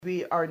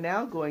We are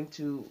now going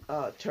to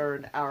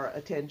turn our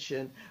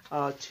attention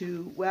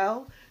to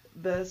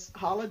this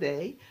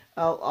holiday.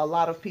 A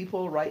lot of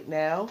people right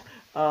now,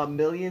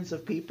 millions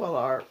of people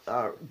are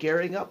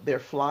gearing up. They're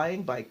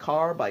flying by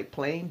car, by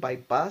plane, by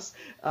bus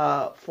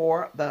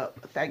for the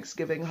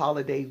Thanksgiving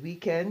holiday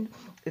weekend.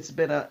 It's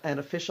been an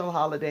official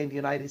holiday in the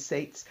United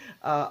States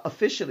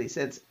officially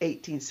since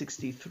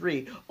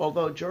 1863,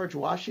 although George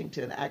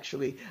Washington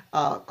actually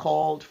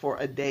called for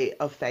a day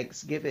of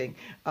Thanksgiving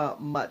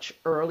much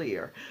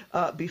earlier.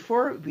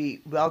 Before we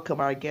welcome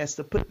our guests,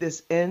 to put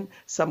this in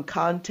some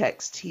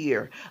context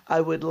here, I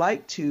would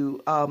like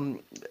to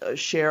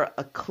share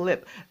a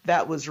clip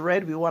that was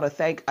read. We want to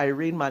thank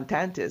Irene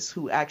Montantes,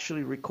 who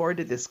actually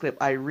recorded this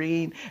clip.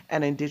 Irene,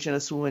 an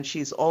Indigenous woman,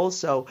 she's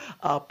also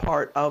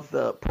part of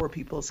the Poor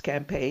People's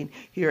Campaign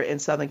here in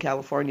Southern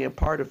California and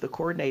part of the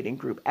coordinating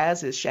group,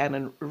 as is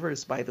Shannon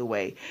Rivers, by the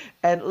way.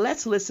 And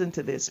let's listen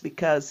to this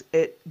because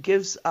it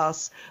gives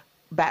us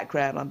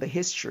background on the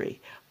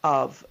history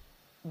of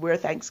where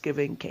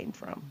Thanksgiving came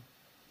from.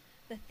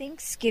 The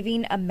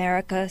Thanksgiving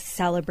America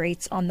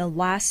celebrates on the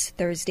last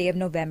Thursday of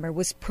November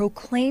was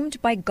proclaimed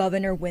by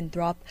Governor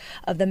Winthrop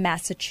of the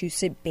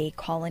Massachusetts Bay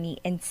Colony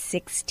in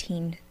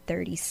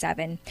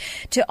 1637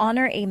 to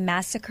honor a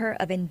massacre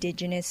of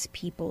indigenous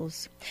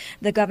peoples.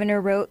 The governor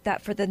wrote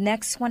that for the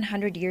next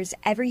 100 years,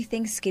 every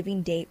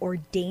Thanksgiving Day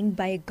ordained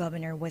by a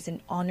governor was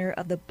in honor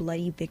of the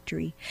bloody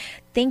victory,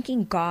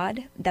 thanking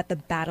God that the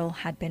battle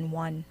had been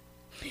won.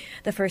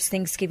 The first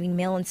Thanksgiving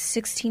meal in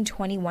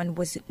 1621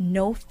 was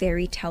no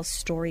fairy tale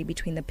story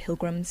between the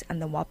Pilgrims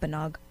and the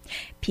Wampanoag,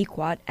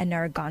 Pequot, and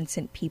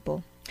Narragansett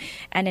people.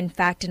 And in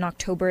fact, in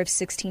October of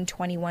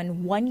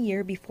 1621, 1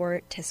 year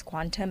before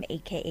Tisquantum,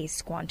 aka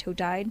Squanto,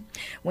 died,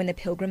 when the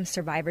Pilgrim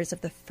survivors of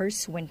the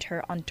first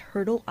winter on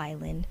Turtle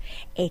Island,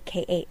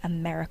 aka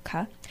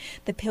America,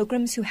 the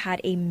Pilgrims who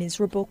had a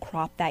miserable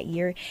crop that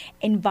year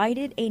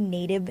invited a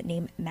native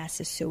named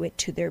Massasoit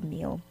to their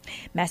meal.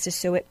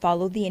 Massasoit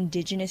followed the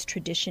indigenous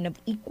tradition of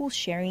equal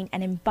sharing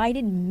and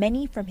invited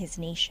many from his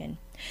nation.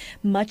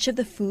 Much of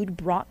the food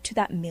brought to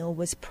that meal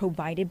was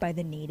provided by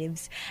the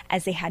natives,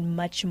 as they had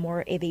much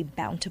more of a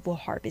bountiful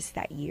harvest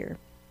that year.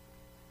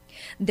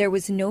 There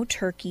was no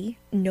turkey,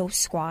 no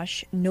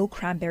squash, no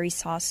cranberry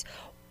sauce,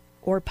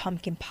 or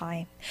pumpkin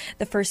pie.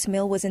 The first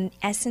meal was in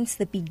essence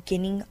the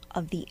beginning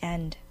of the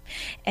end.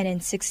 And in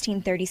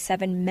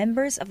 1637,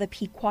 members of the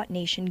Pequot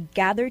Nation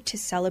gathered to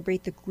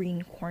celebrate the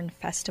Green Corn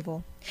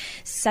Festival.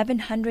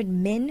 700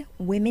 men,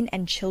 women,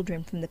 and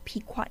children from the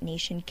Pequot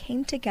Nation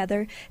came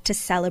together to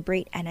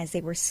celebrate, and as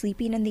they were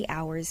sleeping in the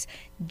hours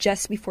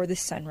just before the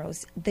sun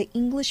rose, the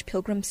English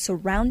Pilgrims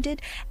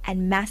surrounded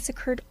and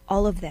massacred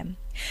all of them,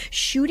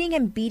 shooting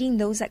and beating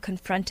those that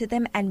confronted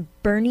them and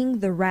burning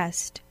the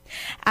rest.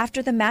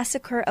 After the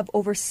massacre of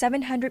over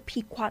 700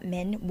 Pequot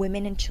men,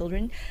 women, and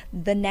children,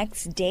 the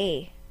next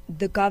day,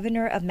 the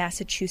governor of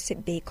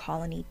Massachusetts Bay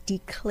Colony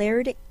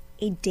declared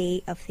a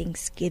day of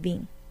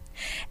Thanksgiving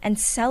and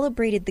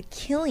celebrated the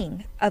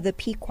killing of the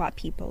Pequot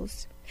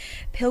peoples.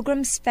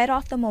 Pilgrims fed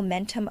off the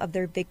momentum of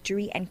their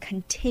victory and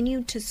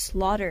continued to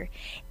slaughter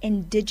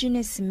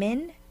indigenous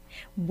men,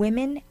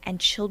 women,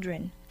 and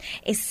children.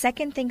 A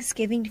second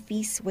Thanksgiving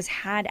feast was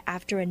had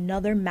after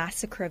another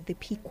massacre of the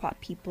Pequot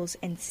peoples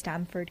in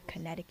Stamford,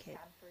 Connecticut.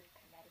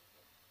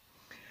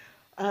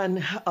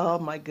 And oh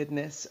my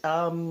goodness,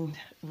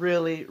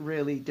 really,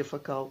 really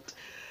difficult.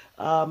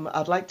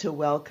 I'd like to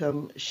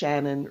welcome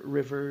Shannon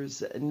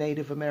Rivers,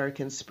 Native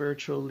American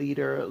spiritual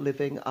leader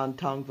living on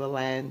Tongva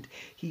land.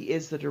 He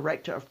is the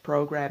director of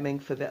programming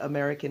for the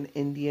American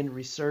Indian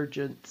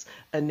Resurgence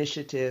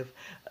Initiative,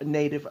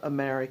 Native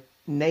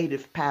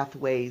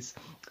Pathways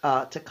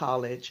to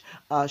College.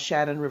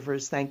 Shannon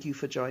Rivers, thank you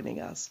for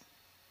joining us.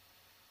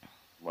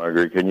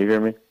 Margaret, can you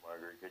hear me?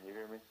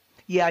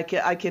 Yeah,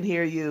 I can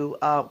hear you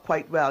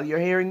quite well. You're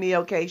hearing me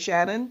okay,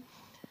 Shannon?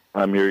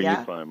 I'm hearing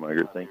you fine,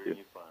 Margaret. Thank you.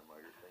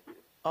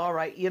 All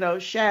right. You know,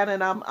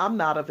 Shannon, I'm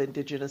not of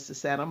indigenous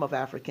descent. I'm of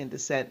African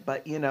descent.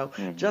 But,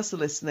 just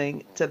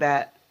listening to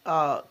that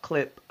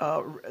clip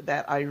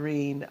that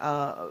Irene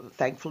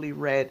thankfully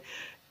read,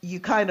 you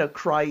kind of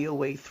cry your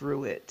way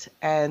through it.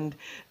 And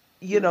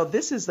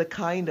this is the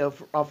kind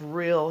of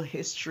real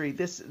history.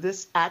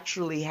 This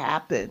actually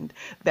happened,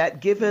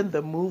 that given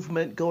the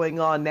movement going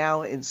on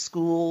now in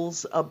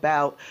schools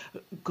about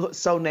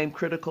so-named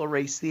critical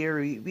race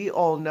theory, we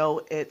all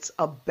know it's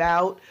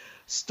about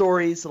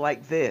stories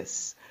like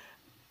this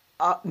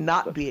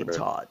not being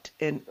taught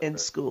in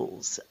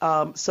schools.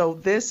 So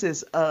this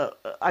is,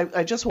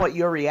 I just want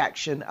your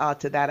reaction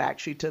to that,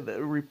 actually, to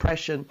the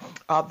repression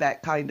of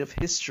that kind of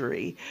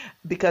history,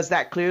 because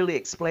that clearly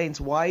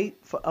explains why,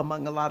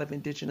 among a lot of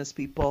indigenous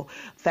people,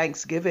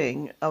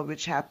 Thanksgiving,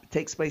 which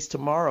takes place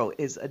tomorrow,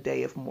 is a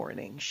day of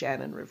mourning.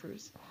 Shannon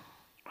Rivers.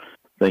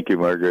 Thank you,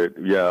 Margaret.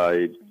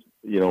 Yeah,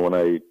 when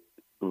I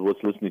was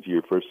listening to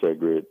your first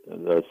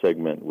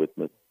segment with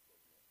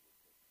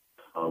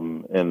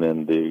and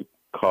then the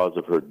cause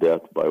of her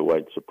death by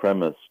white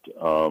supremacists.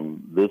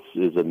 This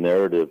is a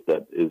narrative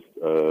that is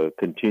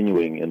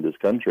continuing in this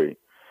country.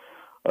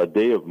 a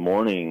day of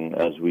mourning,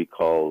 as we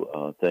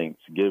call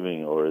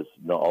Thanksgiving, or is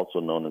also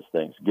known as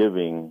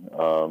Thanksgiving,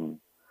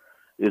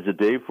 is a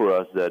day for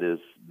us that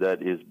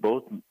is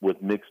both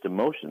with mixed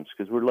emotions,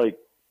 because we're like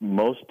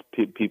most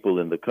people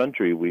in the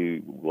country.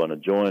 We want to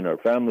join our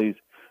families.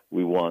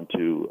 We want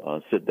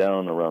to sit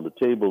down around the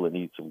table and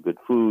eat some good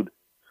food.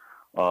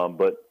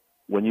 But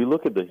when you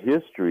look at the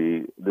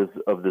history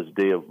of this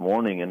day of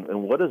mourning,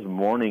 and what does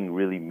mourning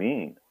really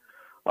mean?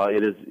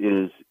 It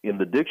is in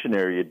the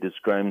dictionary. It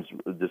describes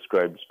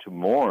to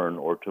mourn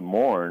or to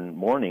mourn.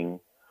 Mourning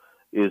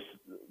is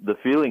the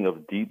feeling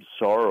of deep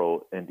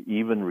sorrow and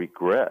even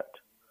regret.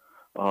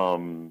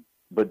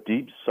 But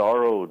deep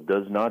sorrow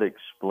does not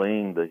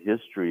explain the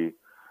history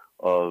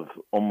of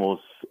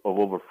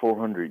over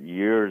 400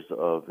 years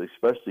of,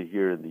 especially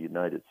here in the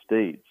United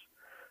States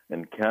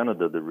and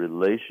Canada, the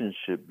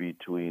relationship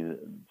between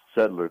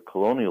settler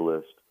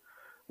colonialist,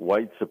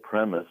 white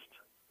supremacist,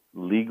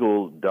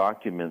 legal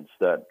documents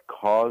that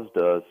caused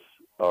us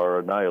our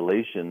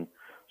annihilation,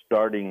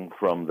 starting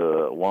from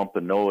the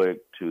Wampanoag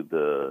to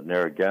the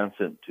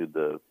Narragansett to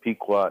the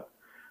Pequot.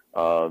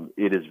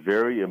 It is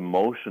very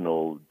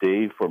emotional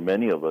day for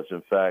many of us.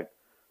 In fact,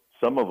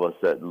 some of us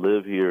that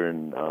live here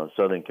in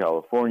Southern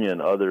California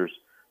and others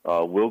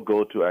will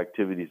go to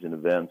activities and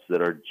events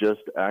that are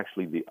just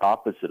actually the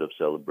opposite of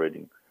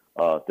celebrating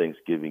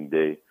Thanksgiving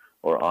Day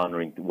or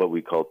honoring what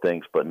we call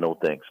Thanks But No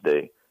Thanks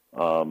Day.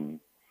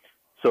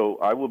 So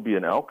I will be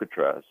in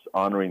Alcatraz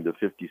honoring the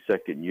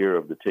 52nd year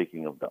of the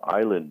taking of the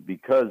island,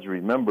 because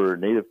remember,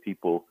 Native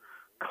people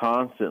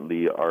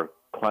constantly are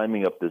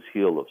climbing up this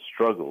hill of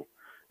struggle.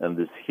 And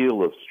this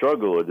hill of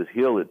struggle, or this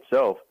hill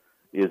itself,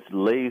 is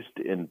laced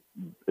and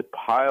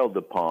piled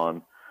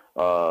upon.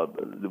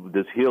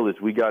 This hill is,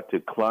 we got to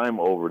climb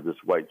over this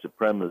white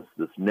supremacist,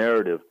 this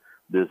narrative,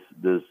 this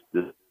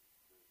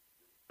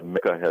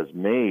America has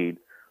made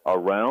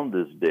around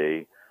this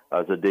day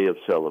as a day of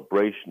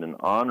celebration and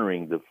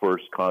honoring the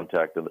first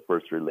contact and the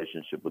first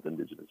relationship with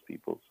indigenous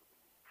peoples.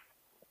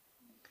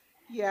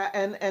 Yeah,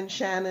 and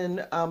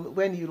Shannon,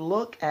 when you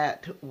look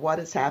at what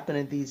has happened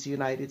in these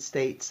United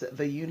States,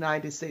 the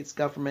United States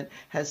government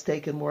has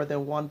taken more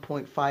than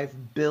 1.5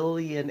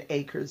 billion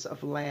acres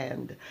of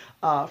land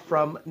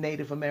from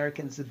Native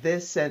Americans,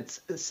 this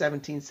since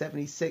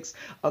 1776,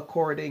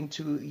 according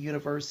to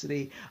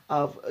University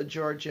of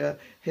Georgia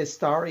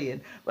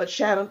historian. But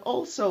Shannon,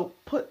 also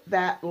put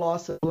that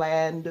loss of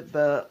land,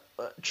 the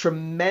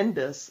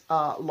tremendous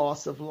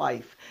loss of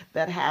life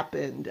that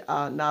happened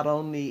not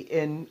only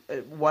in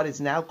what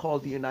is now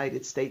called the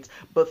United States,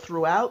 but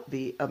throughout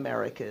the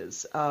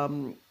Americas,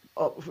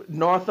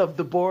 north of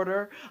the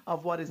border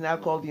of what is now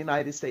called the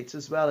United States,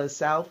 as well as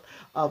south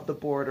of the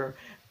border.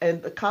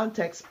 And the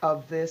context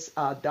of this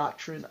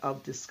doctrine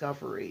of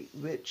discovery,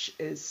 which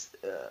is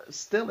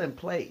still in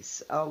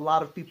place. A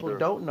lot of people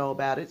don't know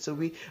about it, so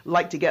we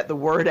like to get the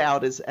word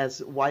out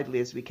as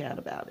widely as we can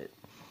about it.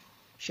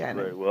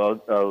 Shannon. Right.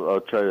 Well, I'll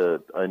try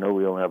to. I know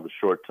we only have a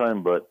short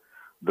time, but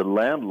the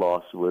land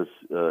loss was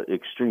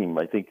extreme.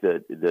 I think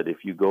that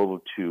if you go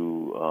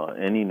to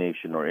any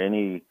nation or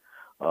any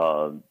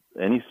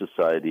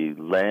society,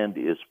 land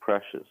is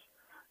precious.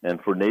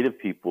 And for Native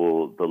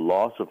people, the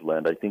loss of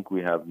land, I think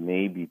we have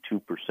maybe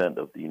 2%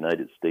 of the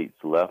United States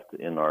left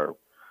in our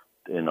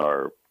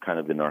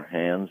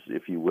hands,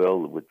 if you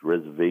will, with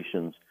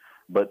reservations.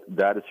 But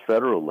that is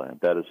federal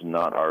land. That is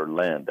not our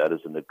land. That is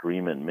an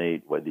agreement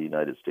made by the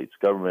United States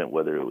government,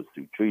 whether it was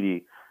through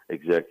treaty,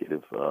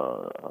 executive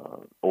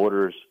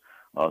orders.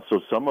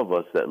 So some of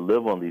us that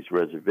live on these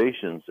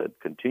reservations, that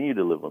continue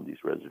to live on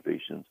these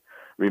reservations,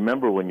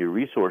 remember, when your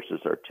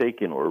resources are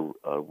taken or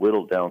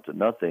whittled down to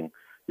nothing,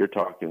 you're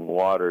talking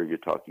water, you're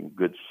talking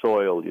good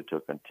soil, you're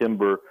talking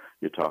timber,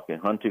 you're talking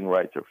hunting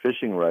rights or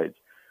fishing rights.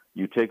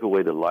 You take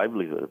away the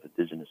livelihood of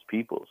indigenous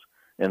peoples.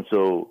 And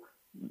so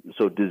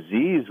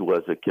disease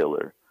was a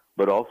killer,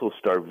 but also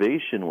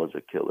starvation was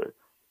a killer.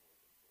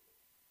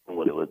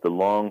 The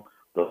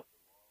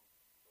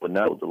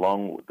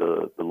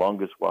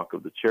longest walk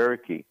of the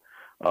Cherokee.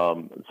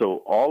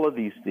 So all of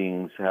these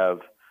things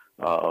have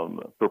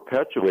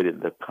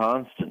perpetuated the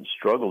constant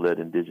struggle that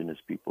indigenous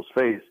peoples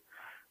face.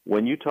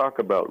 When you talk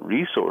about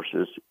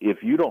resources,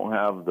 if you don't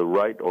have the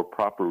right or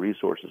proper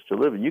resources to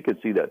live, and you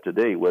can see that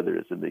today, whether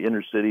it's in the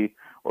inner city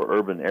or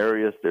urban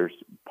areas, there's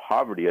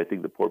poverty. I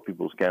think the Poor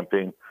People's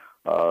Campaign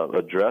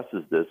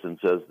addresses this and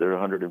says there are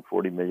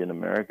 140 million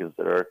Americans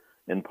that are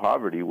in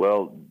poverty.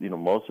 Well,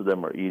 most of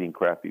them are eating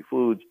crappy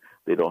foods.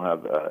 They don't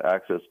have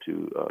access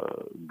to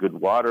good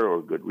water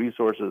or good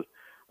resources.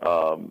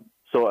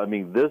 So, I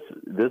mean, this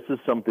is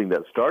something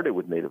that started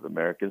with Native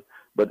Americans,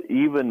 but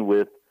even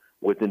with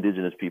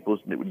indigenous peoples,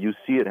 you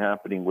see it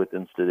happening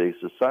within today's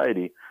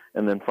society.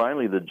 And then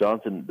finally, the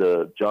Johnson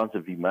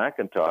v.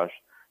 McIntosh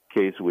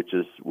case, which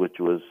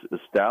was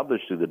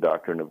established through the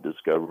doctrine of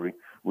discovery,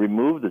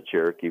 removed the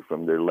Cherokee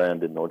from their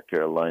land in North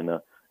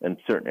Carolina and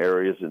certain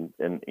areas,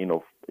 and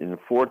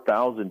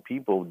 4,000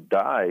 people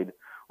died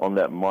on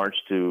that march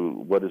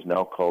to what is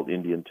now called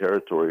Indian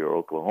Territory or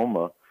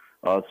Oklahoma,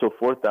 So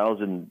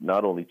 4,000,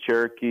 not only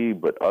Cherokee,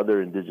 but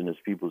other indigenous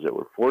peoples that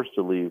were forced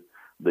to leave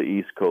the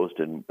East Coast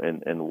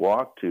and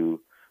walk to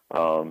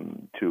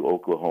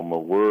Oklahoma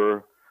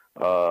were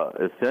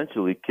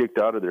essentially kicked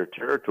out of their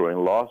territory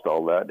and lost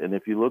all that. And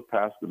if you look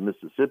past the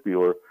Mississippi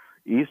or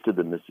east of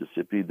the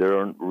Mississippi, there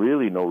are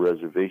really no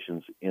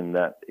reservations on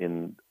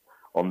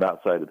that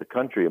side of the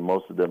country, and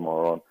most of them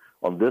are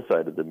on this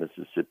side of the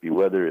Mississippi,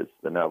 whether it's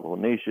the Navajo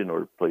Nation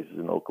or places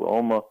in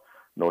Oklahoma,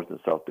 North and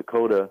South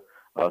Dakota.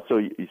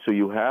 So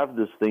you have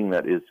this thing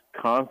that is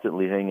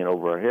constantly hanging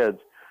over our heads.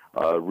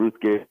 Ruth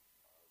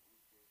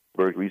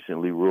Ginsburg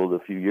recently ruled a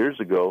few years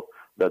ago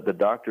that the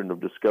doctrine of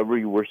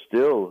discovery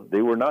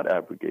they were not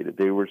abrogated.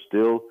 They were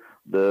still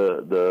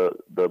the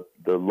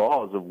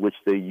laws of which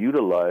they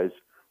utilize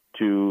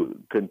to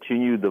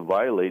continue to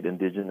violate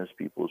indigenous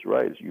people's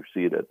rights. You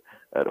see it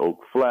at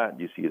Oak Flat,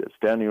 you see it at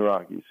Standing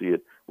Rock, you see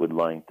it with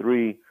Line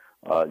 3.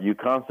 You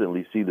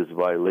constantly see this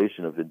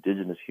violation of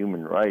indigenous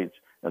human rights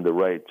and the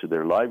right to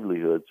their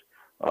livelihoods,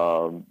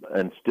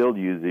 and still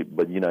use it,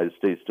 but the United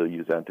States still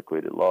use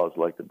antiquated laws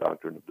like the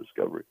doctrine of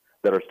discovery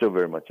that are still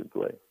very much in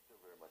play.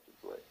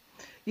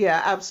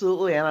 Yeah,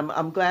 absolutely, and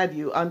I'm glad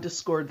you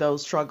underscored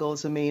those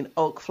struggles. I mean,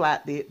 Oak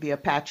Flat, the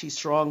Apache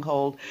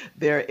stronghold,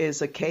 there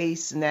is a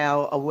case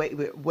now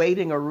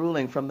awaiting a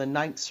ruling from the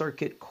Ninth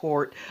Circuit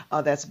Court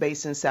that's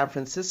based in San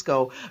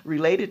Francisco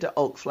related to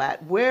Oak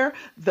Flat, where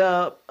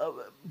the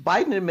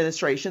Biden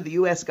administration, the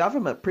U.S.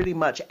 government, pretty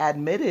much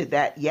admitted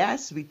that,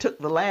 yes, we took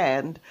the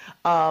land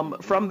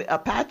from the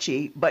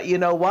Apache, but you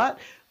know what?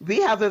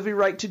 We have every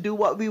right to do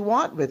what we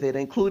want with it,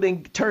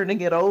 including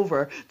turning it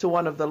over to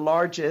one of the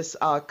largest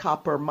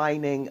copper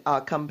mining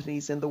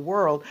companies in the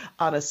world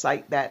on a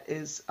site that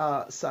is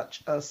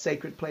such a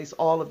sacred place.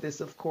 All of this,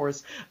 of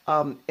course,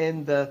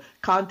 in the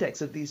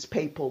context of these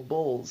papal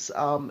bulls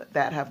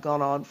that have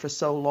gone on for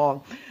so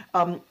long.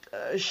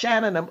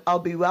 Shannon, I'll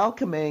be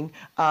welcoming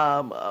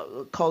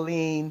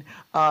Colleen,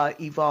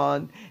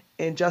 Yvonne,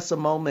 in just a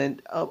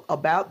moment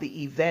about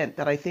the event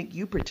that I think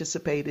you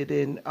participated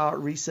in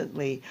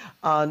recently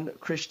on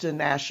Christian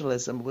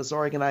nationalism. It was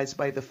organized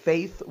by the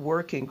Faith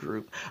Working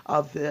Group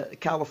of the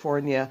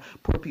California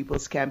Poor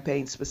People's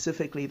Campaign,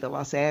 specifically the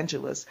Los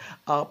Angeles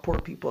Poor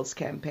People's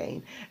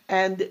Campaign.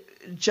 And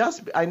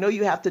I know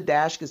you have to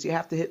dash because you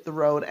have to hit the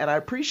road, and I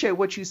appreciate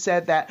what you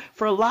said, that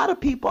for a lot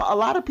of people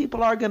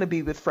are going to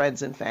be with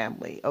friends and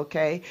family,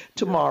 okay,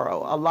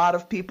 tomorrow. A lot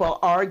of people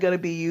are going to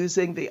be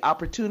using the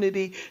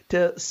opportunity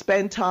to spend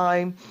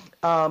time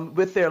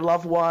with their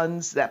loved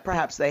ones that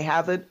perhaps they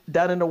haven't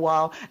done in a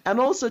while, and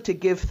also to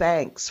give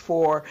thanks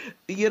for,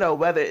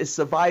 whether it's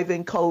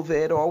surviving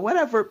COVID or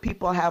whatever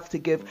people have to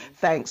give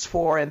thanks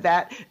for,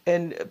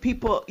 and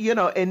people,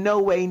 in no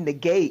way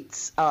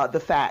negates the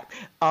fact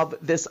of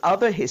this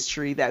other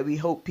history that we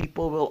hope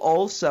people will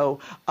also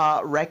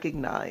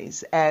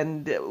recognize.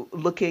 And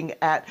looking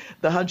at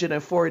the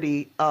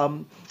 140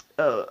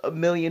 a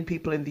million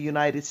people in the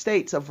United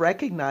States, of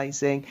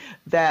recognizing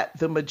that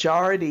the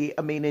majority,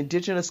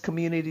 indigenous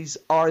communities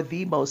are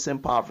the most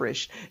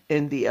impoverished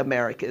in the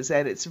Americas.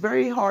 And it's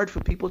very hard for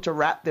people to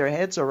wrap their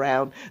heads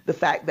around the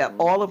fact that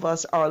all of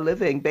us are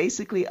living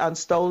basically on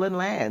stolen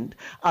land,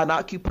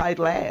 unoccupied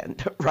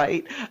land,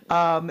 right?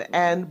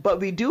 But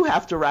we do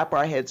have to wrap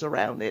our heads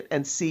around it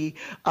and see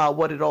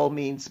what it all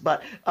means.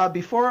 But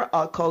before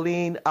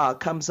Colleen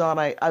comes on,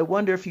 I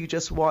wonder if you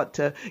just want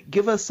to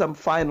give us some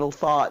final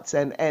thoughts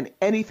and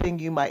anything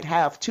you might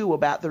have too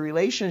about the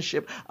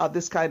relationship of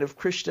this kind of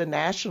Christian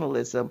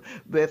nationalism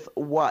with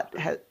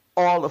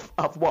all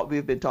of what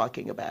we've been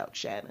talking about,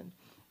 Shannon.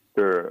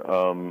 Sure.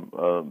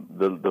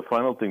 The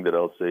final thing that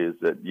I'll say is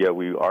that,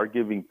 we are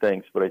giving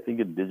thanks, but I think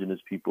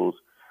indigenous peoples,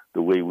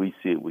 the way we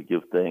see it, we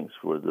give thanks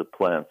for the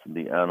plants and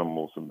the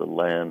animals and the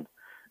land,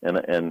 and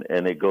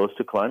it goes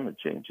to climate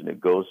change, and it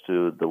goes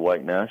to the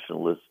white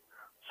nationalist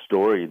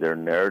story, their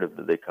narrative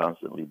that they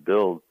constantly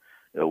build,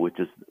 which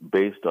is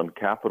based on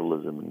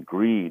capitalism and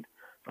greed.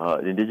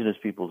 Indigenous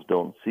peoples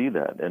don't see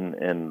that,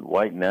 and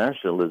white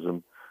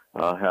nationalism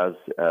has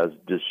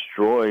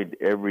destroyed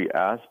every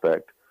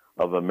aspect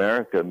of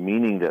America,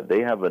 meaning that they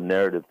have a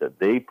narrative that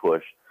they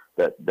push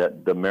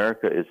that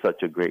America is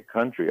such a great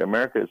country.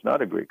 America is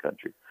not a great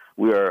country.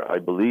 We are, I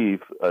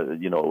believe,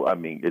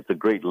 it's a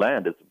great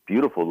land. It's a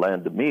beautiful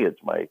land to me. It's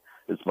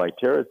my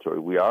territory.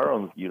 We are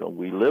on,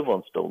 we live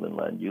on stolen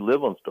land. You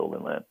live on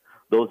stolen land.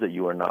 Those that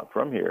you are not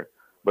from here.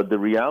 But the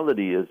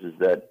reality is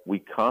that we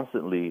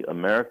constantly,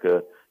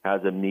 America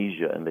has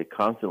amnesia, and they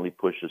constantly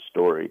push a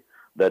story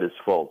that is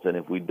false. And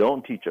if we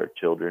don't teach our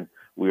children,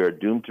 we are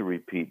doomed to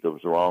repeat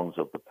those wrongs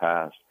of the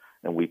past.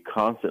 And we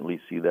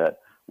constantly see that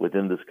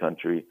within this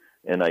country.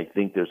 And I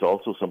think there's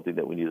also something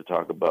that we need to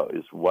talk about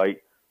is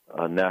white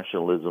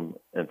nationalism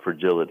and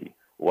fragility,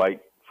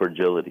 white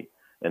fragility.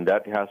 And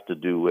that has to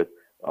do with,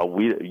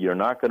 you're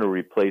not going to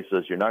replace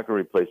us. You're not going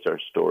to replace our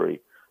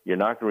story. You're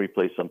not going to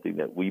replace something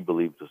that we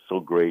believed was so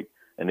great.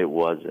 And it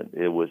wasn't.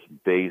 It was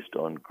based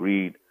on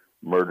greed,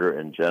 murder,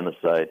 and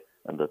genocide,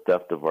 and the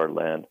theft of our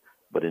land.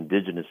 But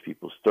indigenous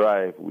peoples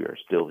thrive. We are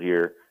still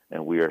here,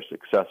 and we are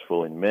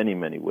successful in many,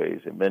 many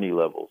ways, in many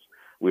levels.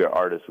 We are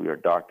artists, we are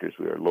doctors,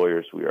 we are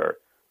lawyers, we are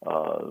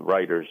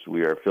writers,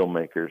 we are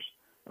filmmakers,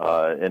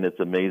 and it's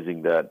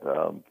amazing that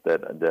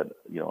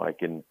I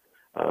can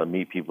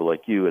meet people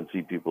like you and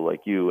see people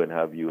like you and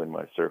have you in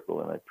my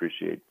circle, and I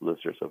appreciate the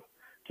listeners of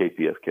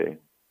KPFK.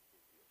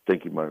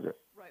 Thank you, Margaret.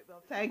 Right.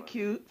 Well,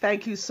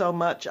 thank you so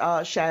much,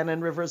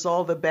 Shannon Rivers.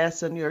 All the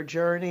best in your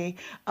journey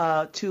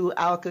to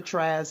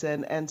Alcatraz,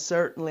 and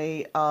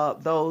certainly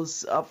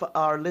those of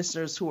our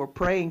listeners who are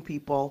praying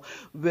people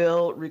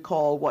will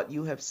recall what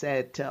you have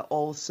said, to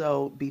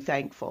also be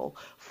thankful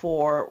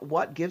for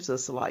what gives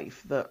us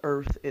life, the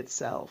earth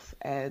itself,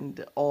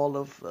 and all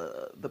of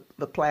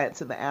the plants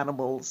and the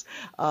animals.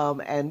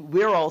 And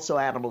we're also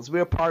animals.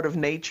 We're part of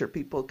nature.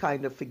 People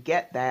kind of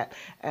forget that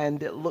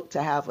and look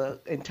to have an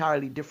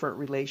entirely different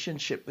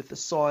relationship with the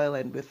soil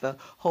and with the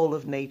whole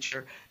of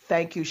nature.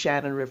 Thank you,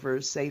 Shannon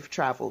Rivers. Safe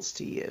travels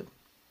to you.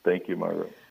 Thank you, Margaret.